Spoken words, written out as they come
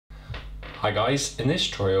Hi guys, in this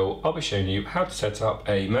tutorial I'll be showing you how to set up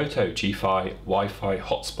a Moto G5 Wi-Fi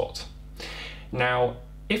hotspot. Now,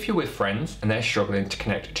 if you're with friends and they're struggling to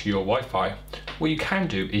connect to your Wi-Fi, what you can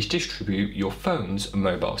do is distribute your phone's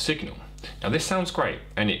mobile signal. Now this sounds great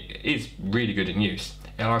and it is really good in use.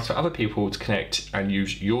 It allows for other people to connect and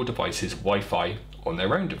use your device's Wi-Fi on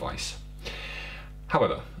their own device.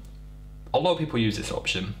 However, a lot of people use this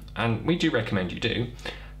option and we do recommend you do,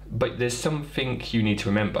 but there's something you need to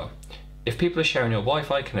remember. If people are sharing your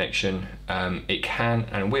Wi-Fi connection, it can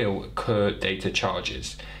and will incur data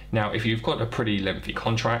charges. Now, if you've got a pretty lengthy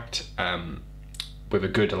contract with a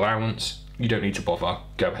good allowance, you don't need to bother,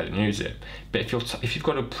 go ahead and use it. But if you've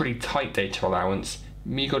got a pretty tight data allowance,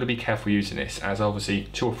 you've got to be careful using this, as obviously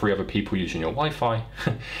 2 or 3 other people using your Wi-Fi,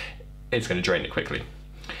 it's going to drain it quickly.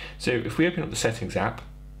 So if we open up the settings app,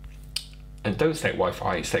 and don't select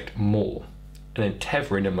Wi-Fi, select more, and then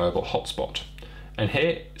tether in a mobile hotspot. And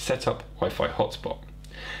here, set up Wi-Fi hotspot.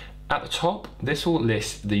 At the top, this will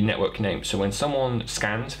list the network name. So when someone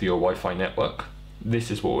scans for your Wi-Fi network,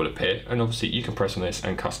 this is what will appear. And obviously you can press on this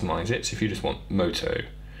and customize it. So if you just want Moto,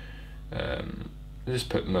 just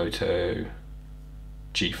put Moto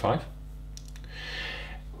G5.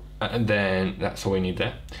 And then that's all we need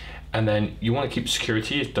there. And then you want to keep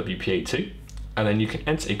security as WPA2. And then you can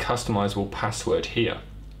enter a customizable password here.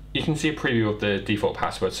 You can see a preview of the default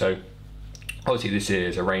password. So obviously this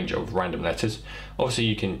is a range of random letters. Obviously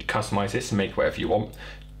you can customize this and make whatever you want.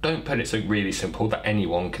 Don't put it so really simple that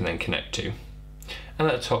anyone can then connect to. And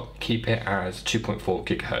at the top, keep it as 2.4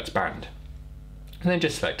 gigahertz band. And then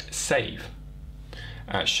just select save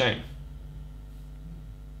as shown.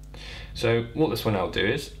 So what this will now do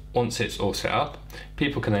is, once it's all set up,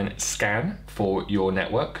 people can then scan for your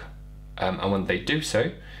network. And when they do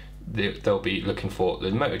so, they'll be looking for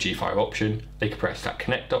the Moto G5 option. They can press that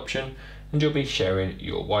connect option and you'll be sharing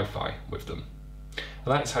your Wi-Fi with them.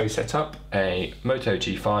 And that's how you set up a Moto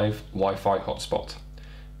G5 Wi-Fi hotspot.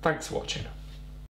 Thanks for watching.